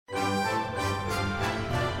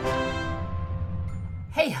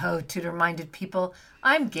Hey-ho, tutor-minded people.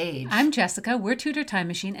 I'm Gage. I'm Jessica. We're Tutor Time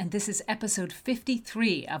Machine, and this is episode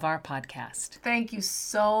 53 of our podcast. Thank you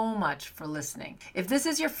so much for listening. If this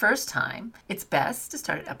is your first time, it's best to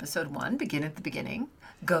start at episode 1, begin at the beginning,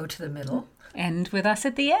 go to the middle. End with us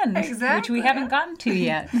at the end, Exactly. Which we haven't gotten to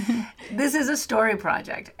yet. This is a story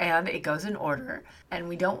project, and it goes in order, and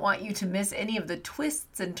we don't want you to miss any of the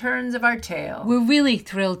twists and turns of our tale. We're really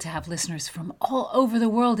thrilled to have listeners from all over the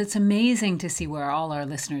world. It's amazing to see where all our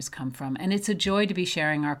listeners come from, and it's a joy to be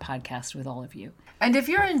sharing our podcast with all of you. And if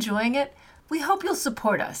you're enjoying it, we hope you'll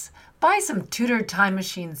support us. Buy some Tutor Time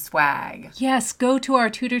Machine swag. Yes, go to our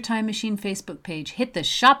Tutor Time Machine Facebook page, hit the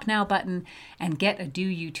Shop Now button, and get a Do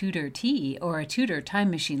You Tutor tee or a Tutor Time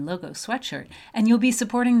Machine logo sweatshirt, and you'll be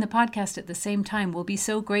supporting the podcast at the same time. We'll be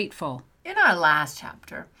so grateful. In our last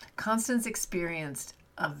chapter, Constance experienced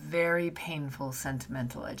a very painful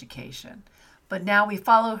sentimental education. But now we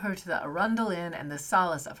follow her to the Arundel Inn and the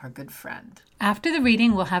solace of her good friend. After the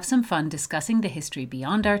reading, we'll have some fun discussing the history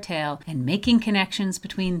beyond our tale and making connections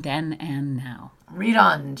between then and now. Read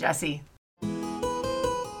on, Jessie.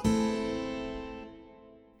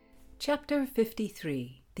 Chapter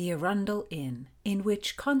 53, The Arundel Inn, in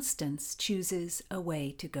which Constance chooses a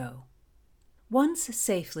way to go. Once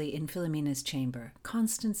safely in Philomena's chamber,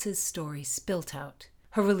 Constance's story spilt out.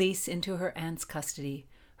 Her release into her aunt's custody,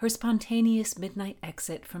 her spontaneous midnight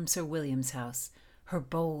exit from Sir William's house, her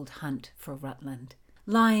bold hunt for Rutland,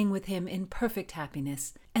 lying with him in perfect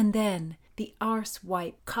happiness, and then the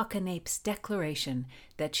arse-wipe cockanape's declaration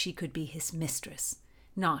that she could be his mistress,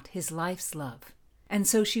 not his life's love. And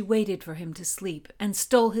so she waited for him to sleep and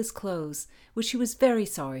stole his clothes, which she was very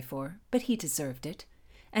sorry for, but he deserved it.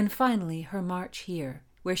 And finally her march here,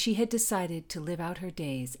 where she had decided to live out her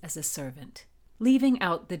days as a servant, leaving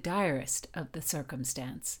out the direst of the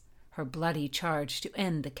circumstance, her bloody charge to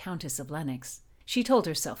end the Countess of Lennox. She told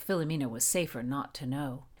herself Philomena was safer not to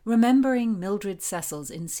know. Remembering Mildred Cecil's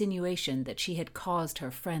insinuation that she had caused her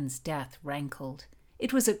friend's death rankled.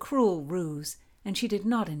 It was a cruel ruse, and she did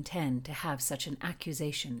not intend to have such an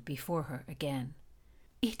accusation before her again.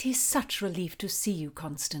 "It is such relief to see you,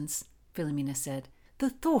 Constance," Philomena said. "The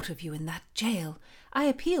thought of you in that jail. I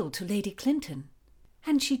appealed to Lady Clinton."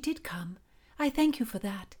 "And she did come. I thank you for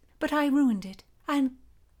that, but I ruined it, and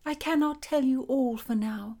I cannot tell you all for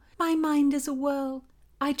now. My mind is a whirl.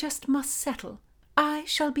 I just must settle. I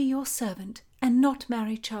shall be your servant, and not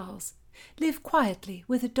marry Charles. Live quietly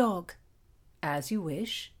with a dog." "As you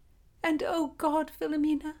wish." "And oh God,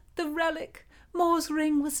 Philomena, the relic! More's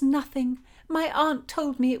ring was nothing. My aunt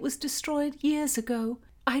told me it was destroyed years ago.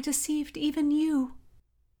 I deceived even you."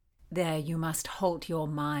 "There you must halt your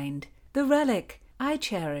mind. The relic! I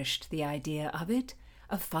cherished the idea of it,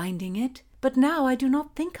 of finding it, but now I do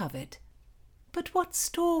not think of it." "But what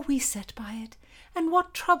store we set by it, and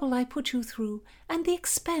what trouble I put you through, and the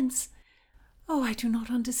expense. Oh, I do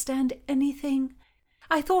not understand anything.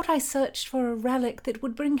 I thought I searched for a relic that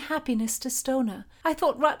would bring happiness to Stoner. I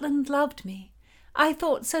thought Rutland loved me. I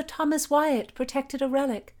thought Sir Thomas Wyatt protected a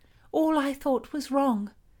relic. All I thought was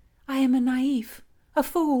wrong. I am a naïf, a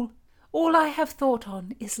fool. All I have thought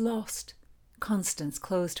on is lost." Constance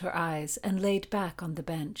closed her eyes and laid back on the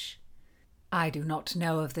bench. "I do not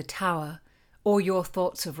know of the tower, or your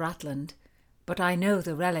thoughts of Rutland, but I know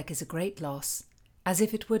the relic is a great loss, as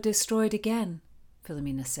if it were destroyed again,"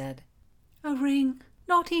 Philomena said. "A ring,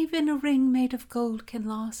 not even a ring made of gold can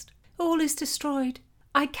last. All is destroyed.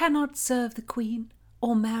 I cannot serve the Queen,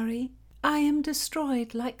 or marry. I am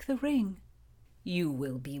destroyed like the ring." "You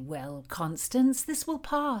will be well, Constance. This will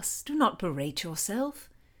pass. Do not berate yourself."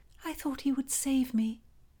 "I thought he would save me."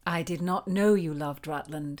 "I did not know you loved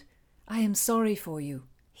Rutland. I am sorry for you."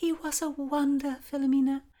 "He was a wonder,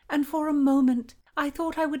 Philomena, and for a moment I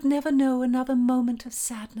thought I would never know another moment of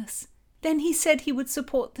sadness. Then he said he would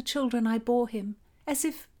support the children I bore him, as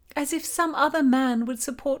if some other man would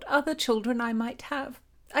support other children I might have.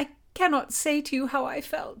 I cannot say to you how I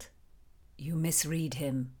felt." "You misread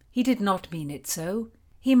him. He did not mean it so.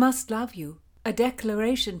 He must love you. A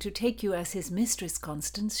declaration to take you as his mistress,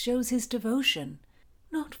 Constance, shows his devotion."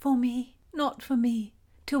 "Not for me, not for me.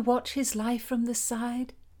 To watch his life from the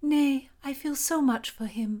side. Nay, I feel so much for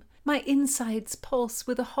him. My insides pulse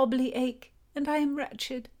with a hobbly ache, and I am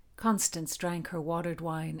wretched." Constance drank her watered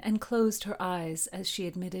wine and closed her eyes as she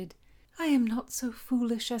admitted, "I am not so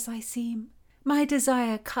foolish as I seem. My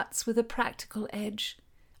desire cuts with a practical edge.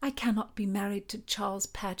 I cannot be married to Charles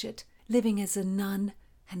Paget, living as a nun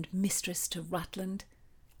and mistress to Rutland."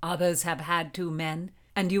 "Others have had 2 men,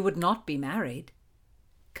 and you would not be married."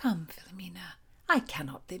 "Come, Philomena, I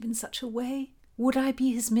cannot live in such a way. Would I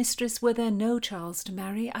be his mistress were there no Charles to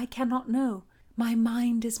marry? I cannot know. My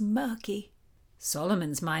mind is murky.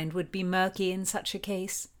 Solomon's mind would be murky in such a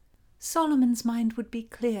case. Solomon's mind would be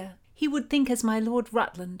clear. He would think as my Lord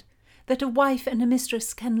Rutland, that a wife and a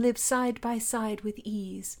mistress can live side by side with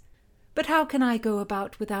ease. But how can I go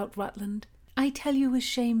about without Rutland? I tell you with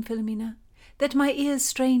shame, Philomena, that my ears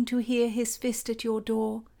strain to hear his fist at your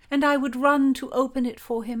door, and I would run to open it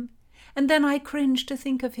for him, and then I cringe to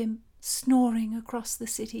think of him, snoring across the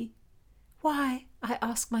city. Why, I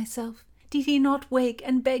ask myself, did he not wake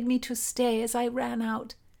and beg me to stay as I ran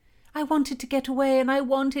out? I wanted to get away, and I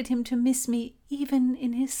wanted him to miss me, even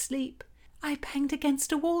in his sleep. I banged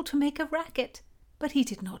against a wall to make a racket, but he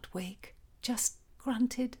did not wake, just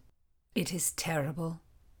grunted. It is terrible.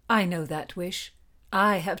 I know that wish.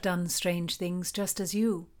 I have done strange things just as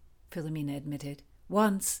you, Philomena admitted.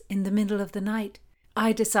 Once, in the middle of the night,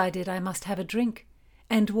 I decided I must have a drink,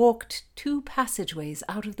 and walked 2 passageways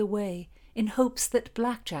out of the way in hopes that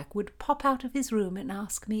Blackjack would pop out of his room and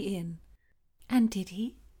ask me in. And did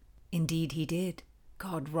he? Indeed he did.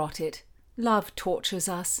 God rot it. Love tortures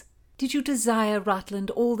us. Did you desire Rutland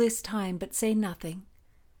all this time but say nothing?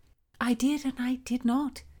 I did, and I did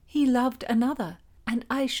not. He loved another, and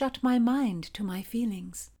I shut my mind to my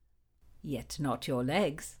feelings. Yet not your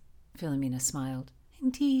legs, Philomena smiled.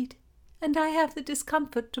 Indeed, and I have the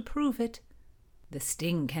discomfort to prove it. The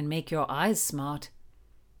sting can make your eyes smart.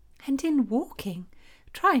 And in walking,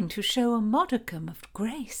 trying to show a modicum of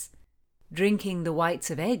grace. Drinking the whites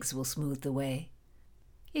of eggs will smooth the way.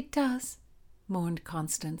 It does, mourned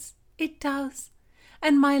Constance. It does.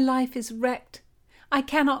 And my life is wrecked. I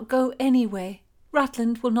cannot go any way.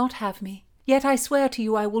 Rutland will not have me. Yet I swear to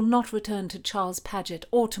you I will not return to Charles Paget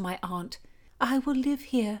or to my aunt. I will live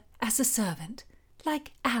here as a servant,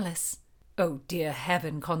 like Alice. Oh, dear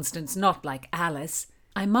heaven, Constance, not like Alice.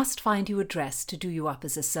 I must find you a dress to do you up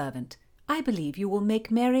as a servant. I believe you will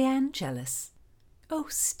make Marianne jealous. Oh,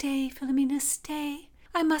 stay, Philomena, stay.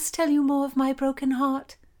 I must tell you more of my broken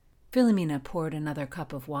heart. Philomena poured another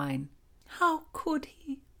cup of wine. How could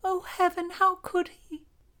he? Oh, heaven, how could he?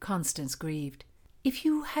 Constance grieved. If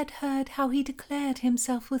you had heard how he declared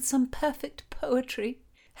himself with some perfect poetry.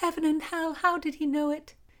 Heaven and hell, how did he know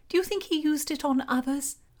it? Do you think he used it on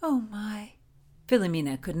others? Oh, my.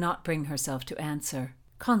 Philomena could not bring herself to answer.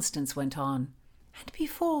 Constance went on. And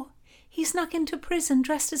before, he snuck into prison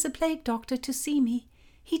dressed as a plague doctor to see me.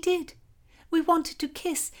 He did. We wanted to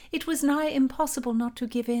kiss. It was nigh impossible not to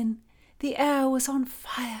give in. The air was on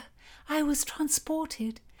fire. I was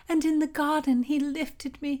transported. And in the garden he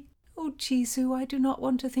lifted me. Oh, Jesu, I do not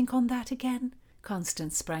want to think on that again.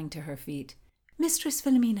 Constance sprang to her feet. Mistress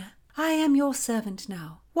Philomena, I am your servant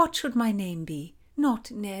now. What should my name be?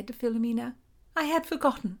 Not Ned, Philomena. I had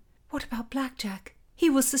forgotten. What about Blackjack? He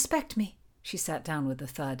will suspect me. She sat down with a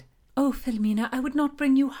thud. Oh, Philomena, I would not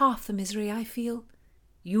bring you half the misery I feel.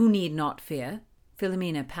 You need not fear.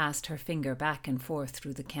 Philomena passed her finger back and forth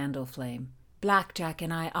through the candle flame. Blackjack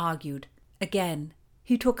and I argued. Again.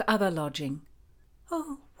 He took other lodging.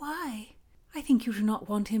 Oh, why? I think you do not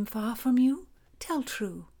want him far from you. Tell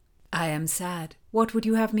true. I am sad. What would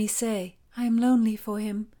you have me say? I am lonely for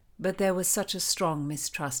him. But there was such a strong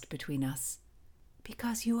mistrust between us.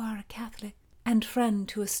 Because you are a Catholic, and friend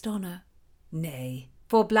to a stoner. Nay,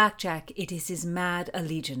 for Blackjack it is his mad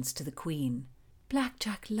allegiance to the Queen.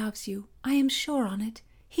 Blackjack loves you, I am sure on it.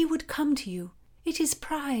 He would come to you. It is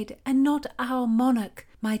pride, and not our monarch,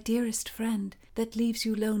 my dearest friend, that leaves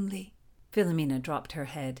you lonely. Philomena dropped her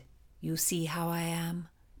head. You see how I am.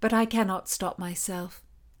 But I cannot stop myself.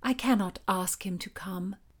 I cannot ask him to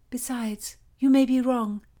come. Besides, you may be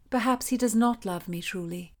wrong. Perhaps he does not love me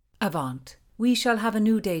truly. Avaunt. We shall have a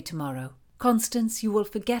new day tomorrow. Constance, you will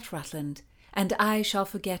forget Rutland, and I shall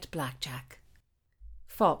forget Blackjack.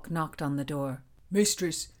 Falk knocked on the door.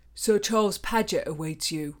 Mistress, Sir Charles Paget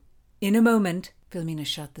awaits you. In a moment. Philomena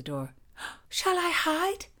shut the door. Shall I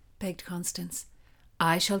hide? Begged Constance.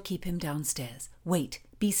 I shall keep him downstairs. Wait,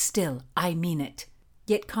 be still, I mean it.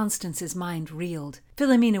 Yet Constance's mind reeled.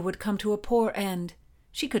 Philomena would come to a poor end.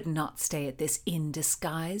 She could not stay at this inn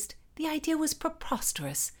disguised. The idea was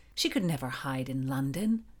preposterous. She could never hide in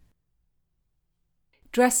London.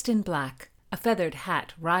 Dressed in black, a feathered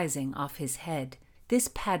hat rising off his head, this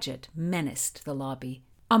Paget menaced the lobby,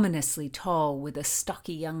 ominously tall with a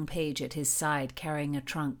stocky young page at his side carrying a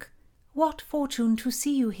trunk. What fortune to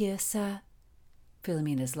see you here, sir?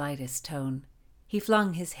 Philomena's lightest tone. He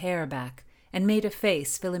flung his hair back and made a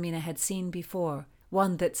face Philomena had seen before,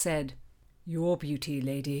 one that said, Your beauty,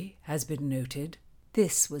 lady, has been noted.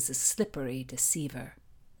 This was a slippery deceiver.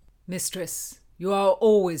 Mistress, you are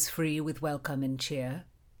always free with welcome and cheer,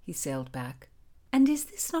 he sailed back. And is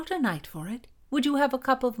this not a night for it? Would you have a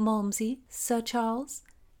cup of Malmsey, Sir Charles?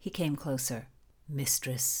 He came closer.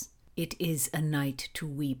 Mistress, it is a night to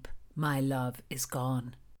weep. My love is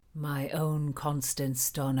gone. My own Constance,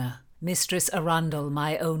 Donna. Mistress Arundel,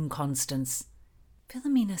 my own Constance.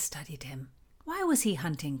 Philomena studied him. Why was he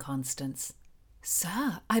hunting Constance?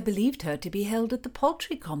 Sir, I believed her to be held at the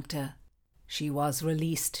Poultry Compter. She was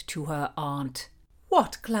released to her aunt.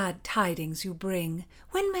 What glad tidings you bring!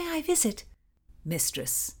 When may I visit?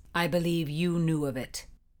 Mistress, I believe you knew of it.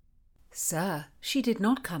 Sir, she did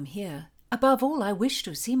not come here. Above all, I wish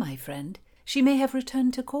to see my friend. She may have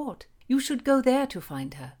returned to court. You should go there to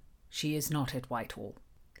find her. She is not at Whitehall.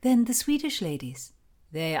 Then the Swedish ladies?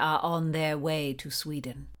 They are on their way to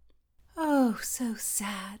Sweden. Oh, so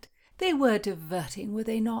sad. They were diverting, were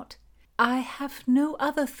they not? I have no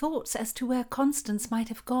other thoughts as to where Constance might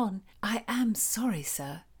have gone. I am sorry,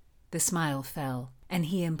 sir. The smile fell, and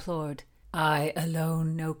he implored, I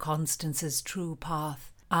alone know Constance's true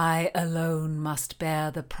path. I alone must bear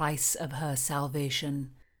the price of her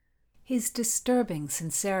salvation. His disturbing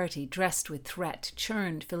sincerity, dressed with threat,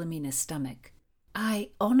 churned Philomena's stomach.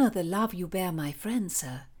 I honour the love you bear my friend,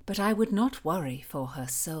 sir, but I would not worry for her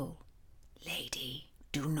soul. Lady,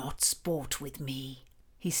 do not sport with me.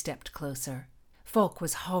 He stepped closer. Fulk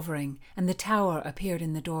was hovering, and the tower appeared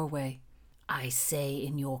in the doorway. I say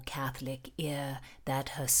in your Catholic ear that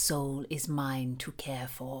her soul is mine to care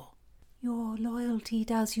for. Your loyalty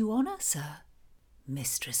does you honour, sir.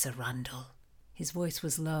 Mistress Arundel. His voice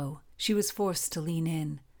was low. She was forced to lean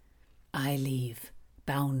in. I leave,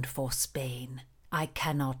 bound for Spain. I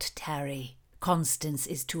cannot tarry. Constance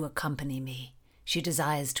is to accompany me. She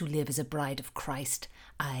desires to live as a bride of Christ.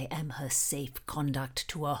 I am her safe conduct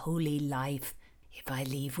to a holy life. If I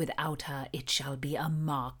leave without her, it shall be a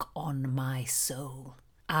mark on my soul.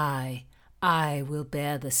 I will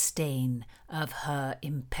bear the stain of her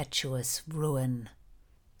impetuous ruin.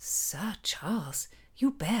 Sir Charles,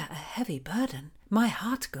 you bear a heavy burden. My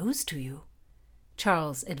heart goes to you.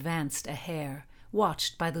 Charles advanced a hair,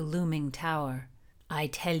 watched by the looming tower. I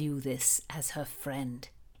tell you this as her friend.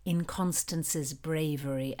 In Constance's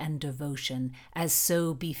bravery and devotion, as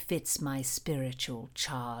so befits my spiritual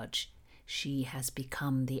charge, she has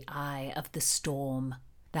become the eye of the storm.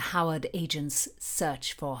 The Howard agents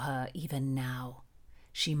search for her even now.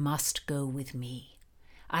 She must go with me.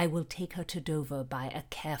 I will take her to Dover by a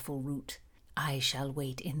careful route. I shall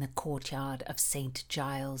wait in the courtyard of St.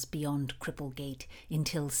 Giles beyond Cripplegate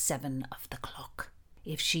until 7 of the clock.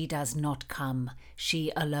 If she does not come,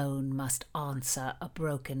 she alone must answer a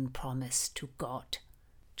broken promise to God.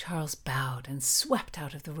 Charles bowed and swept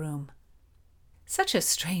out of the room. Such a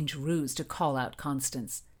strange ruse to call out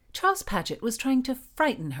Constance. Charles Paget was trying to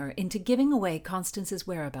frighten her into giving away Constance's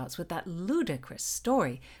whereabouts with that ludicrous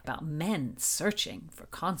story about men searching for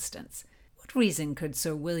Constance. What reason could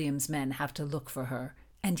Sir William's men have to look for her?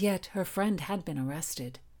 And yet her friend had been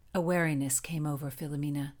arrested. A wariness came over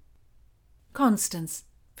Philomena. Constance,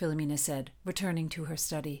 Philomena said, returning to her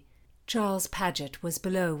study. Charles Paget was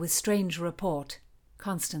below with strange report.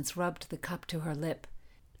 Constance rubbed the cup to her lip,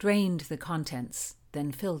 drained the contents,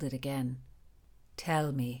 then filled it again.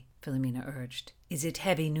 Tell me, Philomena urged, is it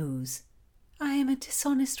heavy news? I am a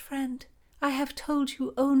dishonest friend. I have told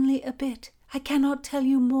you only a bit. I cannot tell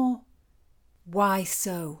you more. Why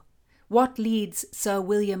so? What leads Sir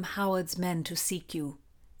William Howard's men to seek you?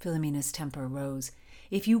 Philomena's temper rose.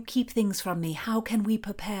 If you keep things from me, how can we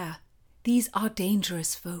prepare? These are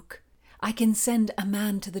dangerous folk. I can send a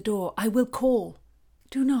man to the door. I will call.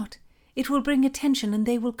 Do not. It will bring attention and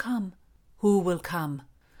they will come. Who will come?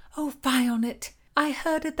 Oh, fie on it. I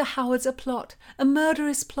heard at the Howards a plot, a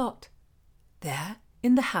murderous plot. There?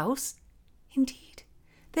 In the house? Indeed.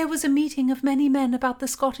 There was a meeting of many men about the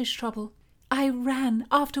Scottish trouble. I ran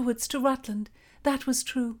afterwards to Rutland. That was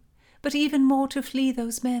true. But even more to flee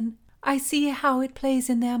those men. I see how it plays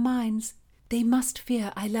in their minds. They must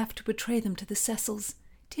fear I left to betray them to the Cecils.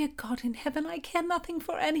 Dear God in heaven, I care nothing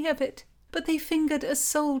for any of it. But they fingered a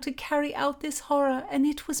soul to carry out this horror, and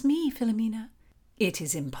it was me, Philomena. It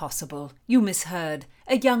is impossible. You misheard.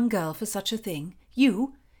 A young girl for such a thing.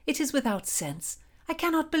 You? It is without sense. I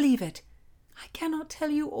cannot believe it. I cannot tell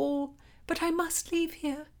you all, but I must leave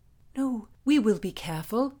here. No, we will be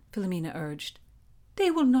careful, Philomena urged. They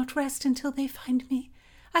will not rest until they find me.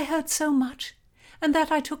 I heard so much, and that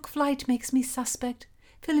I took flight makes me suspect.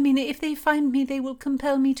 Philomena, if they find me, they will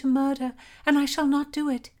compel me to murder, and I shall not do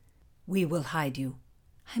it. We will hide you.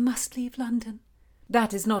 I must leave London.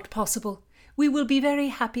 That is not possible. We will be very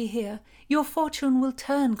happy here. Your fortune will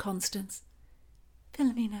turn, Constance.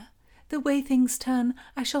 Philomena, the way things turn,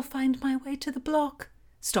 I shall find my way to the block.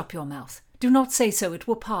 Stop your mouth. Do not say so. It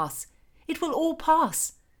will pass. It will all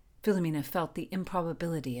pass. Philomena felt the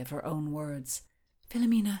improbability of her own words.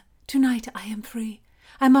 Philomena, tonight I am free.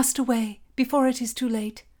 I must away, before it is too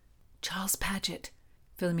late. Charles Paget,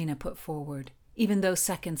 Philomena put forward, even though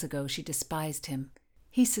seconds ago she despised him.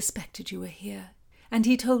 He suspected you were here, and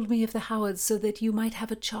he told me of the Howards so that you might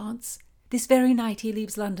have a chance. This very night he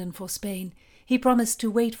leaves London for Spain. He promised to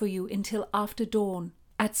wait for you until after dawn,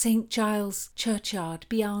 at St. Giles' churchyard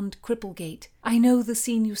beyond Cripplegate. I know the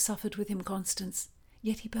scene you suffered with him, Constance,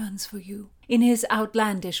 yet he burns for you, in his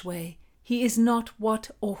outlandish way. He is not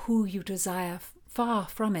what or who you desire, far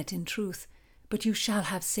from it in truth, but you shall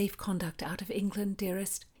have safe conduct out of England,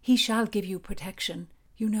 dearest. He shall give you protection.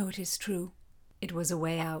 You know it is true. It was a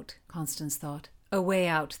way out, Constance thought, a way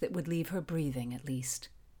out that would leave her breathing at least.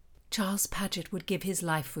 Charles Paget would give his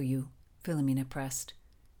life for you, Philomena pressed.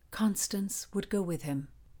 Constance would go with him.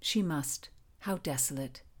 She must. How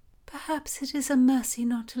desolate. Perhaps it is a mercy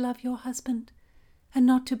not to love your husband, and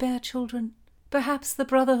not to bear children. Perhaps the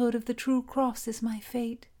brotherhood of the true cross is my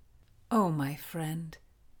fate. Oh, my friend.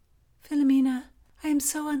 Philomena, I am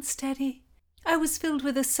so unsteady. I was filled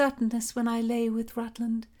with a certainness when I lay with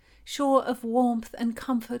Rutland, sure of warmth and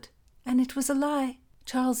comfort, and it was a lie.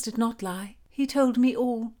 Charles did not lie. He told me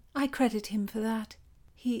all. I credit him for that.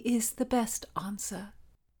 He is the best answer.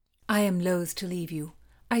 I am loath to leave you.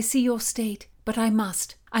 I see your state, but I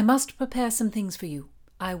must. I must prepare some things for you.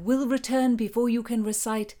 I will return before you can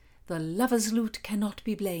recite "The lover's lute cannot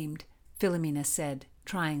be blamed," Philomena said,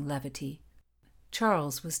 trying levity.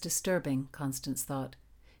 Charles was disturbing, Constance thought.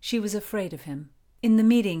 She was afraid of him. In the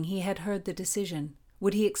meeting he had heard the decision.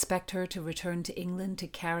 Would he expect her to return to England to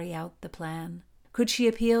carry out the plan? Could she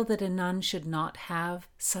appeal that a nun should not have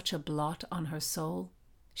such a blot on her soul?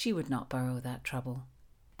 She would not borrow that trouble.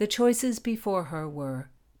 The choices before her were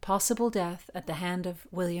possible death at the hand of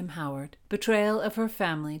William Howard, betrayal of her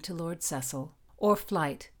family to Lord Cecil, or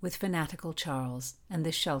flight with fanatical Charles and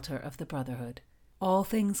the shelter of the Brotherhood. All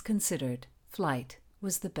things considered, flight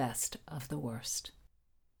was the best of the worst.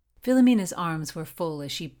 Philomena's arms were full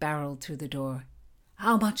as she barreled through the door.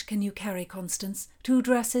 How much can you carry, Constance? 2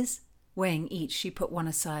 dresses? Weighing each, she put one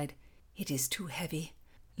aside. It is too heavy.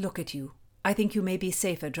 Look at you. I think you may be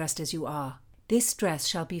safer dressed as you are. This dress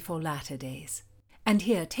shall be for latter days. And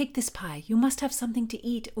here, take this pie. You must have something to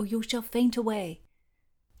eat, or you shall faint away.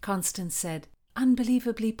 Constance said,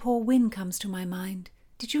 Unbelievably, poor Wyn comes to my mind.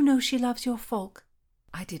 Did you know she loves your folk?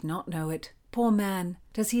 I did not know it. Poor man.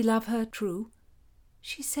 Does he love her true?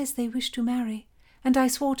 She says they wish to marry, and I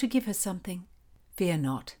swore to give her something. Fear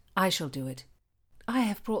not. I shall do it. I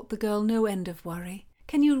have brought the girl no end of worry.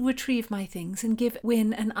 Can you retrieve my things and give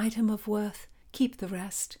Wyn an item of worth? Keep the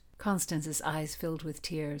rest. Constance's eyes filled with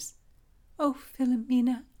tears. Oh,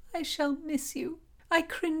 Philomena, I shall miss you. I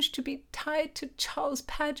cringe to be tied to Charles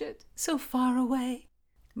Paget, so far away.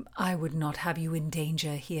 I would not have you in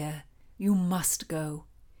danger here. You must go.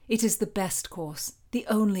 It is the best course, the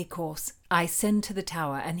only course. I send to the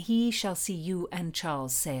Tower, and he shall see you and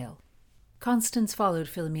Charles sail. Constance followed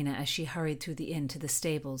Philomena as she hurried through the inn to the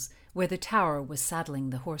stables, where the Tower was saddling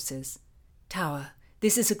the horses. Tower,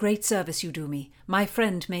 this is a great service you do me. My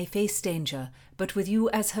friend may face danger, but with you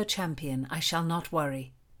as her champion, I shall not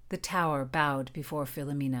worry. The Tower bowed before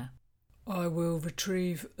Philomena. I will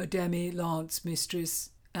retrieve a demi-lance, mistress,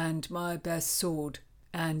 and my best sword,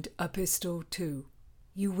 and a pistol too.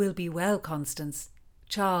 You will be well, Constance.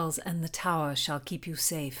 Charles and the Tower shall keep you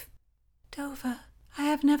safe. Dover, I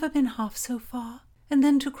have never been half so far, and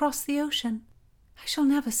then to cross the ocean. I shall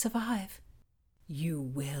never survive. You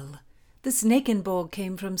will. The Snakenborg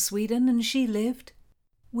came from Sweden, and she lived.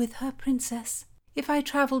 With her princess. If I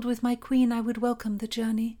travelled with my queen, I would welcome the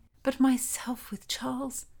journey. But myself with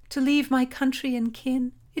Charles, to leave my country and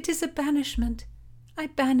kin, it is a banishment. I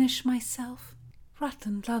banish myself.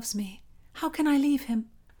 Rutland loves me. How can I leave him?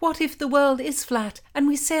 What if the world is flat, and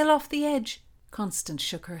we sail off the edge? Constance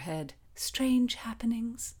shook her head. Strange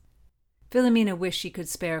happenings. Philomena wished she could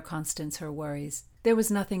spare Constance her worries. There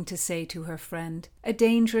was nothing to say to her friend. A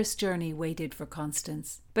dangerous journey waited for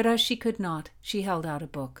Constance, but as she could not, she held out a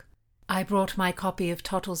book. I brought my copy of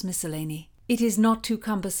Tottle's Miscellany. It is not too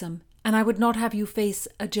cumbersome, and I would not have you face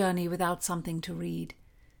a journey without something to read.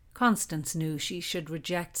 Constance knew she should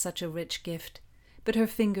reject such a rich gift, but her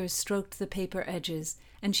fingers stroked the paper edges,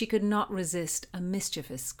 and she could not resist a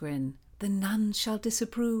mischievous grin. The nuns shall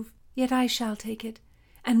disapprove, yet I shall take it,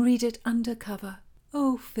 and read it under cover.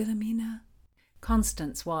 Oh, Philomena.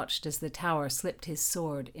 Constance watched as the Tower slipped his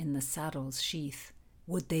sword in the saddle's sheath.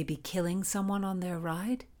 Would they be killing someone on their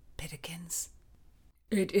ride? Pitikins.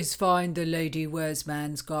 It is fine the lady wears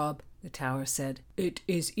man's garb, the Tower said. It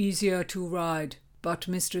is easier to ride. But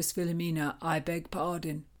Mistress Philomena, I beg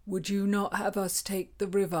pardon. Would you not have us take the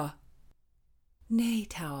river? Nay,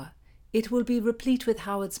 Tower. It will be replete with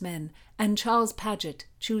Howard's men, and Charles Paget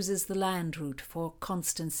chooses the land route for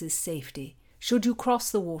Constance's safety. Should you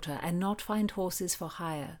cross the water and not find horses for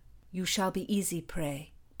hire, you shall be easy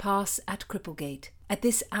prey. Pass at Cripplegate. At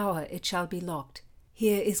this hour it shall be locked.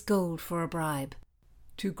 Here is gold for a bribe.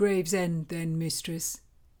 To Gravesend, then, mistress?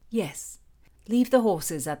 Yes. Leave the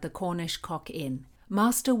horses at the Cornish Cock Inn.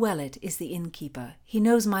 Master Wellet is the innkeeper. He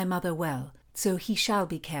knows my mother well, so he shall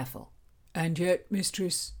be careful. And yet,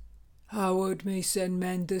 mistress, Howard may send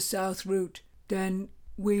men the south route. Then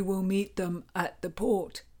we will meet them at the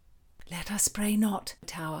port. Let us pray not,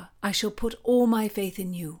 Tower. I shall put all my faith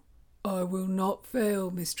in you. I will not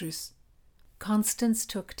fail, mistress. Constance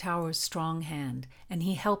took Tower's strong hand, and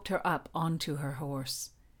he helped her up onto her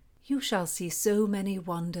horse. You shall see so many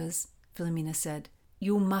wonders, Philomena said.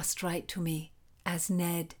 You must write to me, as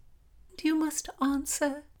Ned. And you must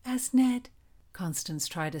answer, as Ned. Constance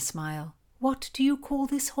tried a smile. What do you call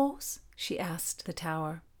this horse? She asked the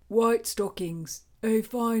Tower. White Stockings, a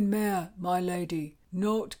fine mare, my lady,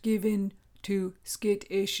 not given to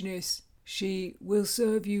skittishness. She will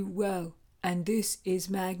serve you well. And this is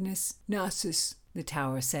Magnus Nassus, the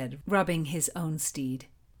Tower said, rubbing his own steed.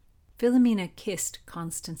 Philomena kissed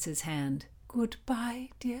Constance's hand. Goodbye,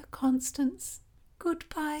 dear Constance.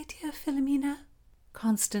 Goodbye, dear Philomena.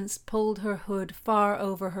 Constance pulled her hood far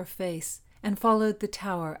over her face and followed the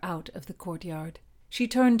Tower out of the courtyard. She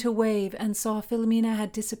turned to wave and saw Philomena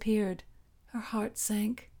had disappeared. Her heart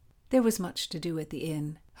sank. There was much to do at the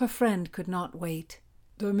inn. Her friend could not wait.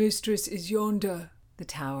 The mistress is yonder, the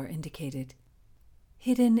Tower indicated.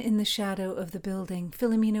 Hidden in the shadow of the building,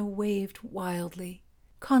 Philomena waved wildly.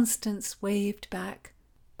 Constance waved back.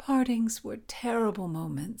 Partings were terrible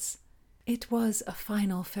moments. It was a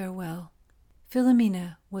final farewell.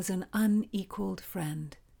 Philomena was an unequaled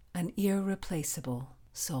friend, an irreplaceable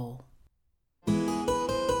soul.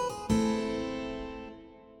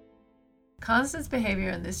 Constance's behavior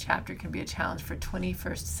in this chapter can be a challenge for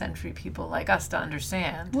 21st century people like us to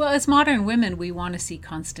understand. Well, as modern women, we want to see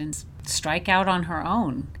Constance strike out on her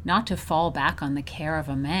own, not to fall back on the care of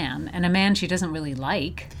a man, and a man she doesn't really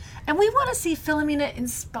like. And we want to see Philomena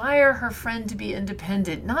inspire her friend to be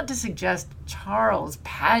independent, not to suggest Charles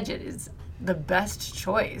Paget is the best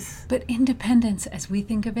choice. But independence, as we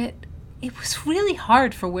think of it, it was really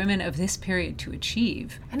hard for women of this period to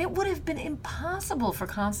achieve. And it would have been impossible for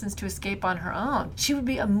Constance to escape on her own. She would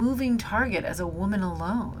be a moving target as a woman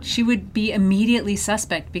alone. She would be immediately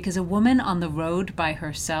suspect because a woman on the road by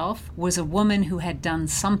herself was a woman who had done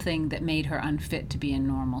something that made her unfit to be in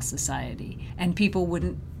normal society. And people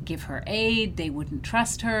wouldn't give her aid, they wouldn't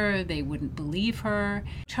trust her, they wouldn't believe her.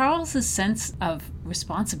 Charles's sense of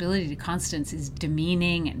responsibility to Constance is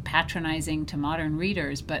demeaning and patronizing to modern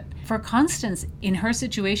readers, but for Constance, in her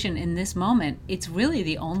situation in this moment, it's really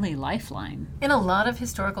the only lifeline. In a lot of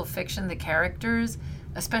historical fiction, the characters,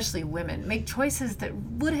 especially women, make choices that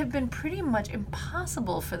would have been pretty much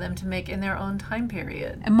impossible for them to make in their own time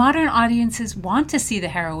period. And modern audiences want to see the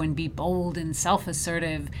heroine be bold and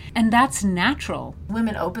self-assertive, and that's natural.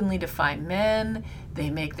 Women openly defy men, they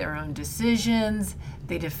make their own decisions,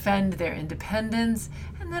 they defend their independence,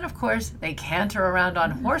 and then, of course, they canter around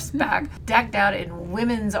on horseback, decked out in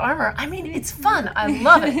women's armor. I mean, it's fun. I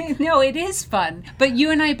love it. No, it is fun. But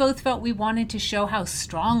you and I both felt we wanted to show how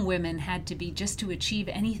strong women had to be just to achieve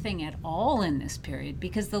anything at all in this period,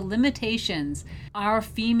 because the limitations our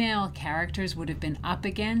female characters would have been up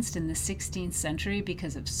against in the 16th century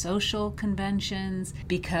because of social conventions,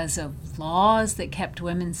 because of laws that kept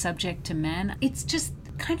women subject to men, it's just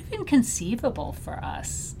kind of inconceivable for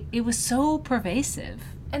us. It was so pervasive.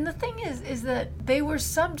 And the thing is that they were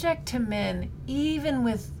subject to men even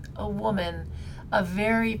with a woman, a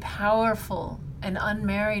very powerful and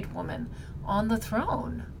unmarried woman, on the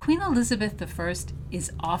throne. Queen Elizabeth I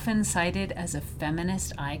is often cited as a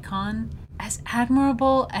feminist icon. As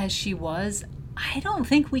admirable as she was, I don't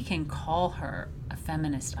think we can call her a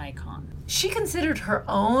feminist icon. She considered her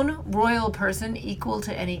own royal person equal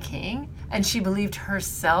to any king, and she believed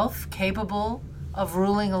herself capable of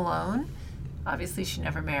ruling alone. Obviously, she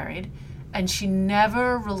never married, and she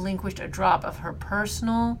never relinquished a drop of her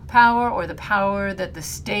personal power or the power that the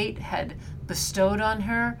state had bestowed on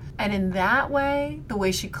her. And in that way, the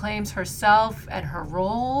way she claims herself and her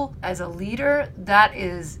role as a leader, that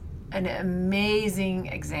is an amazing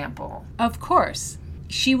example. Of course.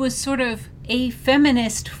 She was sort of a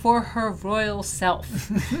feminist for her royal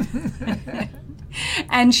self.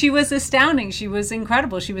 And she was astounding. She was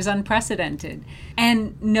incredible. She was unprecedented.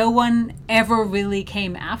 And no one ever really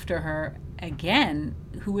came after her again,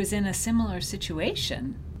 who was in a similar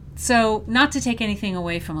situation. So, not to take anything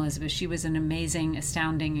away from Elizabeth, she was an amazing,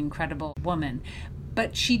 astounding, incredible woman.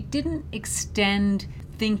 But she didn't extend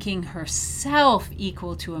thinking herself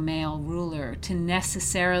equal to a male ruler to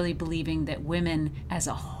necessarily believing that women as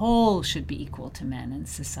a whole should be equal to men in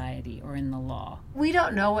society or in the law. We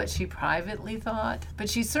don't know what she privately thought, but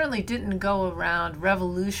she certainly didn't go around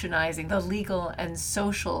revolutionizing the legal and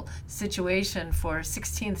social situation for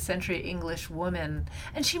 16th century English women.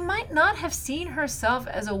 And she might not have seen herself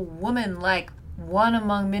as a woman like one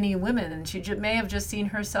among many women, and she may have just seen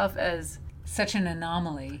herself as such an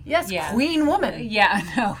anomaly. Yes, yeah. Queen woman. Yeah,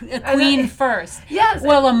 no, a queen first. Yes.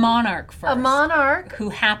 Well, a monarch first. A monarch. Who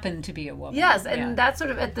happened to be a woman. Yes, and that's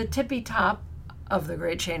sort of at the tippy top of the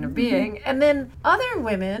great chain of being. And then other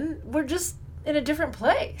women were just in a different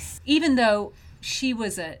place. Even though she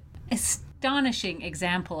was an astonishing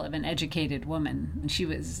example of an educated woman. She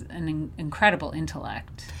was an incredible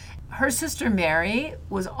intellect. Her sister Mary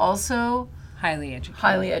was also highly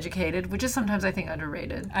educated, which is sometimes, I think,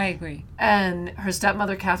 underrated. I agree. And her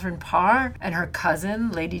stepmother, Catherine Parr, and her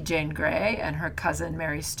cousin, Lady Jane Grey, and her cousin,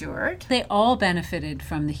 Mary Stuart. They all benefited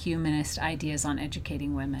from the humanist ideas on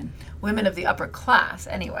educating women. Women of the upper class,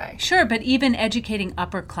 anyway. Sure, but even educating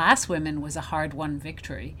upper class women was a hard-won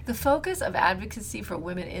victory. The focus of advocacy for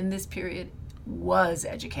women in this period was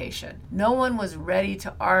education. No one was ready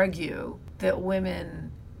to argue that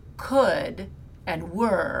women could and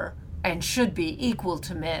were and should be equal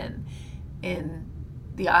to men in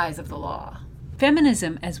the eyes of the law.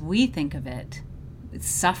 Feminism, as we think of it,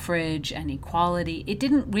 suffrage and equality, it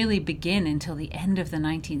didn't really begin until the end of the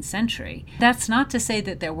 19th century. That's not to say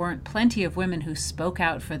that there weren't plenty of women who spoke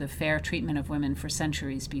out for the fair treatment of women for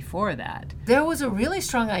centuries before that. There was a really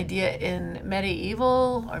strong idea in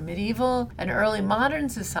medieval and early modern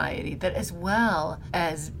society that as well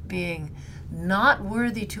as being not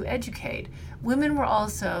worthy to educate, women were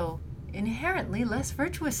also inherently less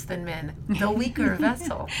virtuous than men, the weaker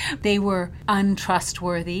vessel. They were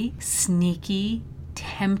untrustworthy, sneaky,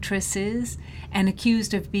 temptresses, and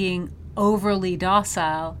accused of being overly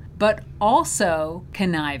docile, but also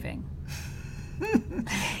conniving.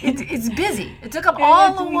 It's busy. It took up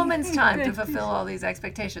all a woman's time to fulfill all these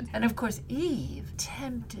expectations. And of course, Eve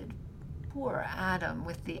tempted poor Adam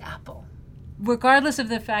with the apple. Regardless of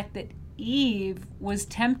the fact that Eve was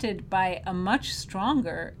tempted by a much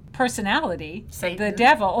stronger personality, Satan. The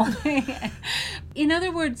devil. In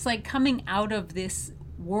other words, like coming out of this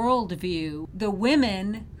worldview, the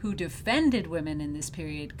women who defended women in this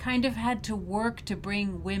period kind of had to work to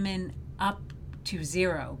bring women up to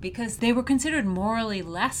zero because they were considered morally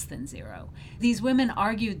less than zero. These women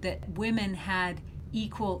argued that women had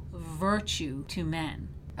equal virtue to men.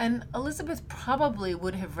 And Elizabeth probably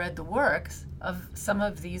would have read the works of some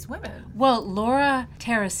of these women. Well, Laura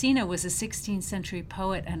Terracina was a 16th century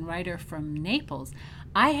poet and writer from Naples.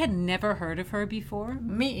 I had never heard of her before.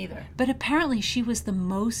 Me either. But apparently she was the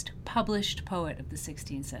most published poet of the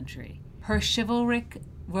 16th century. Her chivalric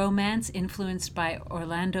romance, influenced by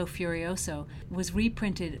Orlando Furioso, was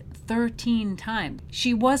reprinted 13 times.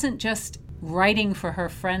 She wasn't just writing for her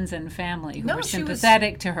friends and family who were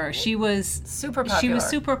sympathetic to her. She was super popular. She was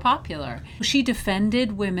super popular. She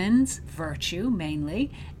defended women's virtue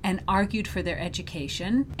mainly and argued for their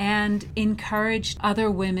education and encouraged other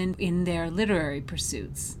women in their literary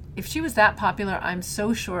pursuits. If she was that popular, I'm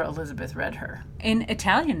so sure Elizabeth read her. In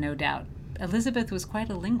Italian, no doubt. Elizabeth was quite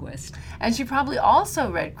a linguist. And she probably also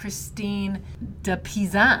read Christine de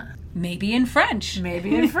Pizan. Maybe in French.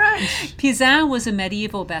 Pizan was a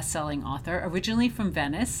medieval best-selling author, originally from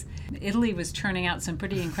Venice. Italy was churning out some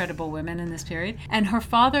pretty incredible women in this period. And her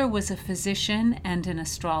father was a physician and an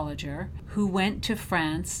astrologer who went to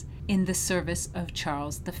France in the service of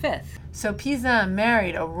Charles V. So Pizan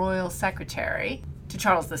married a royal secretary to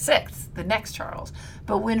Charles VI, the next Charles.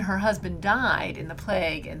 But when her husband died in the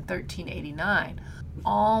plague in 1389,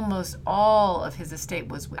 almost all of his estate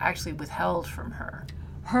was actually withheld from her.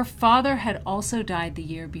 Her father had also died the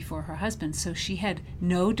year before her husband, so she had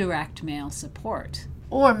no direct male support.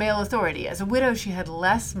 Or male authority. As a widow, she had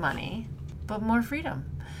less money, but more freedom.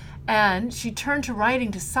 And she turned to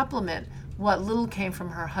writing to supplement what little came from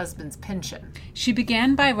her husband's pension. She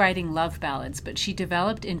began by writing love ballads, but she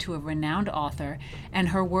developed into a renowned author, and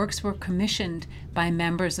her works were commissioned by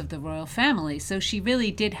members of the royal family, so she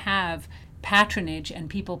really did have patronage and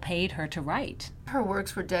people paid her to write. Her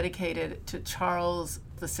works were dedicated to Charles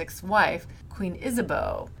VI's wife, Queen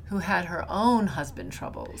Isabeau, who had her own husband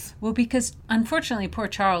troubles. Well, because unfortunately poor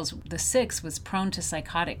Charles VI was prone to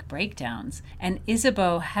psychotic breakdowns, and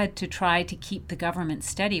Isabeau had to try to keep the government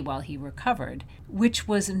steady while he recovered, which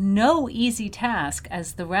was no easy task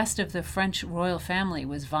as the rest of the French royal family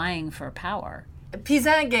was vying for power.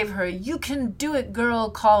 Pizan gave her, "You can do it, girl,"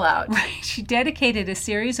 call out. Right. She dedicated a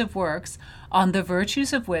series of works on the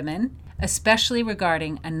virtues of women, especially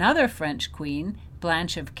regarding another French queen,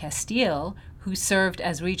 Blanche of Castile, who served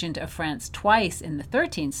as regent of France twice in the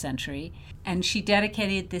 13th century, and she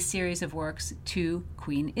dedicated this series of works to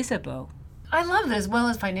Queen Isabeau. I love that as well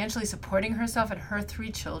as financially supporting herself and her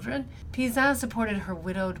 3 children, Pizan supported her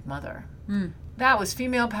widowed mother. That was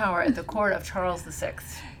female power at the court of Charles VI.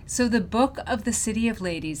 So the Book of the City of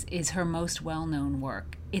Ladies is her most well-known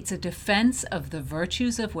work. It's a defense of the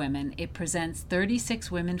virtues of women. It presents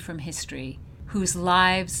 36 women from history whose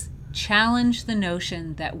lives challenge the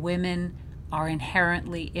notion that women are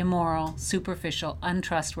inherently immoral, superficial,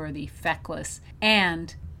 untrustworthy, feckless,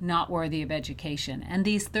 and not worthy of education. And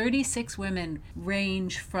these 36 women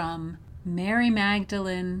range from Mary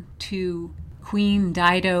Magdalene to Queen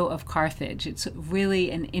Dido of Carthage. It's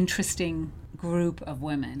really an interesting group of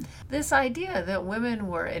women. This idea that women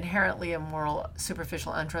were inherently immoral,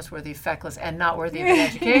 superficial, untrustworthy, feckless, and not worthy of an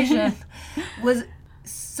education was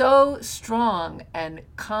so strong and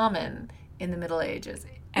common in the Middle Ages.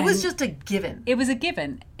 It was just a given. It was a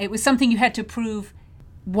given. It was something you had to prove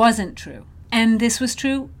wasn't true. And this was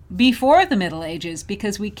true before the Middle Ages,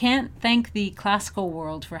 because we can't thank the classical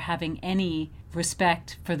world for having any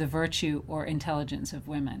respect for the virtue or intelligence of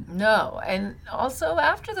women. No, and also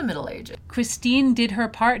after the Middle Ages. Christine did her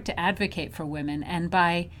part to advocate for women, and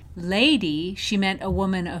by lady, she meant a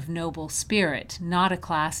woman of noble spirit, not a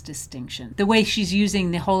class distinction. The way she's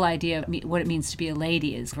using the whole idea of what it means to be a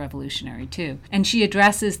lady is revolutionary too. And she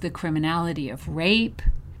addresses the criminality of rape.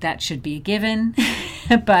 That should be a given.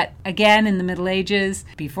 But again, in the Middle Ages,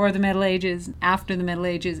 before the Middle Ages, after the Middle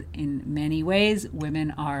Ages, in many ways,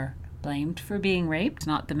 women are blamed for being raped,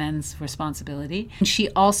 not the men's responsibility. And she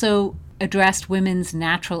also addressed women's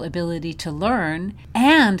natural ability to learn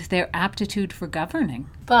and their aptitude for governing.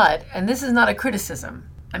 But, and this is not a criticism,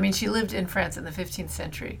 I mean, she lived in France in the 15th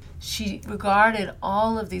century. She regarded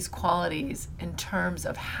all of these qualities in terms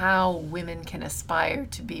of how women can aspire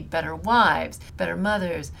to be better wives, better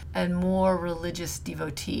mothers, and more religious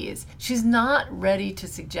devotees. She's not ready to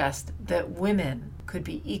suggest that women could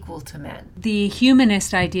be equal to men. The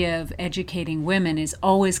humanist idea of educating women is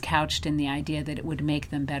always couched in the idea that it would make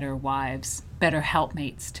them better wives, better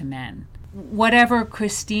helpmates to men. Whatever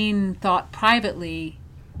Christine thought privately,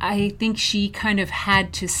 I think she kind of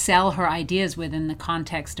had to sell her ideas within the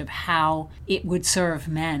context of how it would serve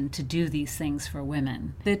men to do these things for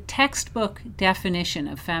women. The textbook definition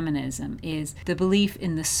of feminism is the belief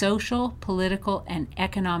in the social, political, and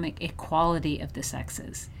economic equality of the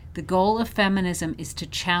sexes. The goal of feminism is to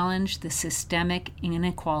challenge the systemic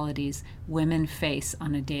inequalities women face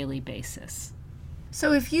on a daily basis.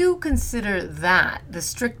 So if you consider that the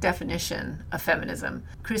strict definition of feminism,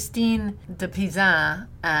 Christine de Pizan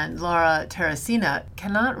and Laura Terracina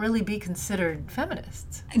cannot really be considered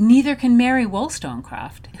feminists. Neither can Mary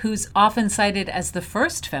Wollstonecraft, who's often cited as the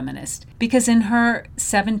first feminist, because in her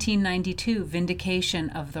 1792 Vindication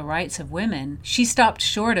of the Rights of Women, she stopped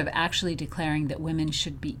short of actually declaring that women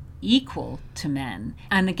should be equal to men.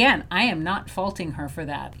 And again, I am not faulting her for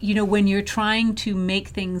that. You know, when you're trying to make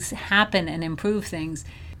things happen and improve things,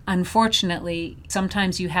 unfortunately,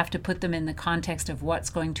 sometimes you have to put them in the context of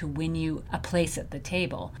what's going to win you a place at the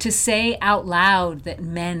table. To say out loud that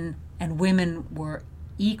men and women were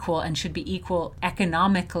equal and should be equal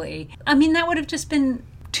economically, I mean, that would have just been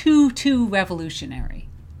too revolutionary.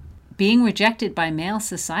 Being rejected by male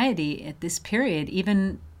society at this period,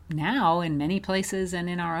 even now in many places and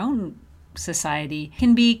in our own society,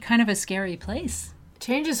 can be kind of a scary place.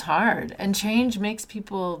 Change is hard, and change makes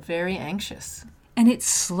people very anxious. And it's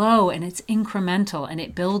slow and it's incremental and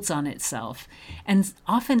it builds on itself. And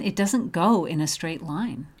often it doesn't go in a straight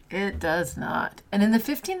line. It does not. And in the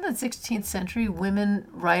 15th and 16th century, women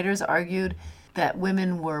writers argued that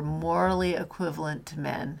women were morally equivalent to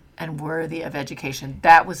men and worthy of education.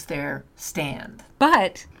 That was their stand.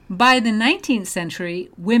 But by the 19th century,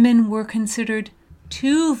 women were considered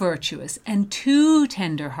too virtuous and too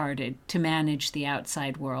tender-hearted to manage the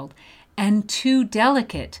outside world, and too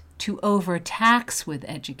delicate to overtax with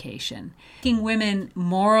education. Making women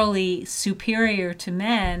morally superior to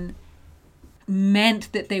men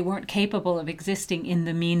meant that they weren't capable of existing in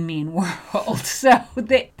the mean world. So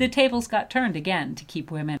the tables got turned again to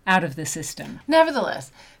keep women out of the system.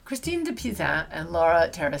 Nevertheless, Christine de Pizan and Laura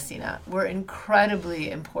Terracina were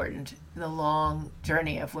incredibly important in the long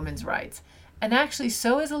journey of women's rights. And actually,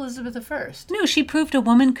 so is Elizabeth I. No, she proved a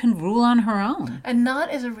woman can rule on her own. And not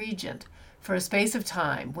as a regent for a space of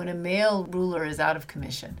time when a male ruler is out of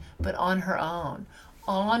commission, but on her own.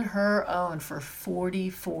 On her own for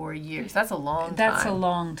 44 years. That's a long time. That's a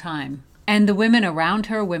long time. And the women around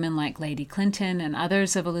her, women like Lady Clinton and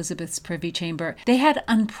others of Elizabeth's privy chamber, they had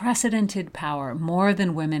unprecedented power, more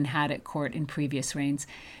than women had at court in previous reigns,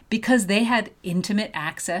 because they had intimate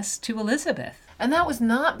access to Elizabeth. And that was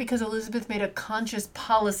not because Elizabeth made a conscious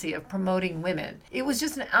policy of promoting women. It was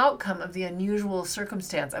just an outcome of the unusual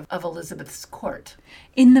circumstance of Elizabeth's court.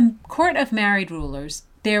 In the court of married rulers,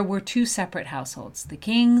 there were two separate households, the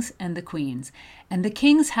king's and the queen's. And the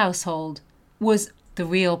king's household was the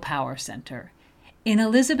real power center. In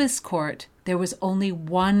Elizabeth's court, there was only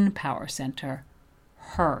one power center,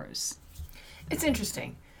 hers. It's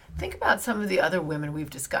interesting. Think about some of the other women we've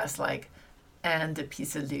discussed, like Anne de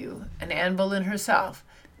Pisseleu and Anne Boleyn herself.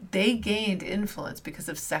 They gained influence because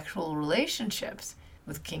of sexual relationships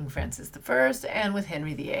with King Francis I and with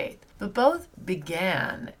Henry VIII. But both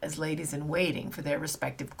began as ladies-in-waiting for their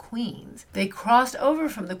respective queens. They crossed over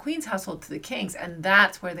from the queen's household to the king's, and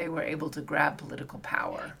that's where they were able to grab political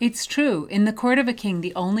power. It's true. In the court of a king,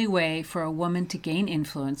 the only way for a woman to gain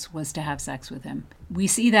influence was to have sex with him. We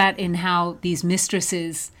see that in how these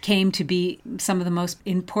mistresses came to be some of the most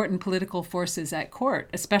important political forces at court,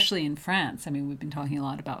 especially in France. I mean, we've been talking a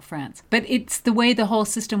lot about France. But it's the way the whole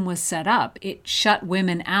system was set up. It shut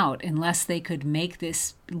women out unless they could make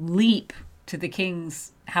this leap to the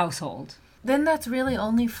king's household. Then that's really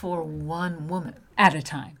only for one woman. At a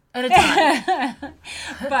time. At a time.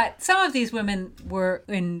 But some of these women were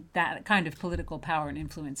in that kind of political power and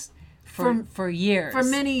influence for years. For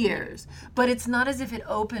many years. But it's not as if it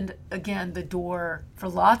opened, again, the door for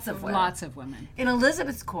lots of women. Lots of women. In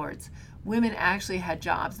Elizabeth's courts, women actually had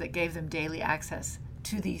jobs that gave them daily access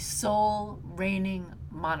to the sole reigning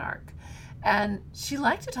monarch. And she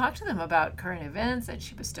liked to talk to them about current events, and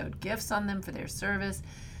she bestowed gifts on them for their service,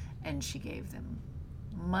 and she gave them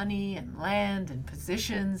money and land and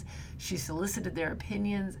positions. She solicited their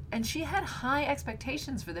opinions, and she had high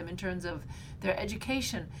expectations for them in terms of their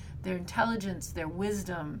education, their intelligence, their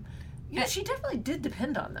wisdom. You know, she definitely did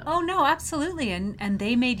depend on them. Oh, no, absolutely. And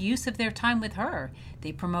they made use of their time with her.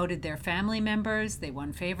 They promoted their family members. They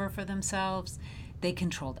won favor for themselves. They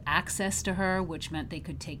controlled access to her, which meant they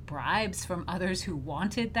could take bribes from others who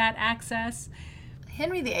wanted that access.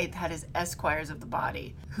 Henry VIII had his esquires of the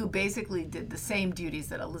body, who basically did the same duties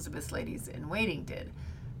that Elizabeth's ladies-in-waiting did.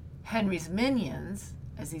 Henry's minions,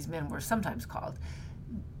 as these men were sometimes called,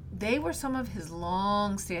 they were some of his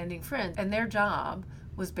long-standing friends, and their job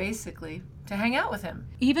was basically to hang out with him.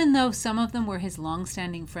 Even though some of them were his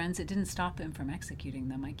long-standing friends, it didn't stop him from executing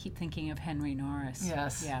them. I keep thinking of Henry Norris.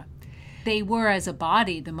 Yes. Yeah. They were, as a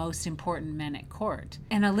body, the most important men at court.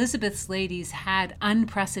 And Elizabeth's ladies had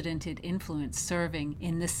unprecedented influence serving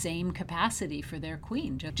in the same capacity for their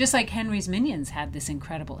queen, just like Henry's minions had this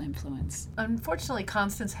incredible influence. Unfortunately,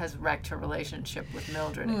 Constance has wrecked her relationship with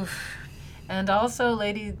Mildred. Oof. And also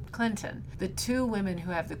Lady Clinton, the two women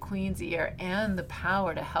who have the Queen's ear and the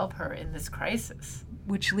power to help her in this crisis.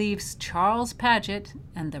 Which leaves Charles Paget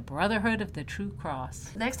and the Brotherhood of the True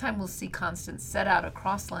Cross. Next time we'll see Constance set out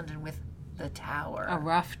across London with the Tower. A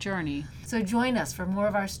rough journey. So join us for more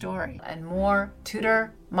of our story and more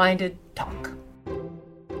Tudor-minded talk.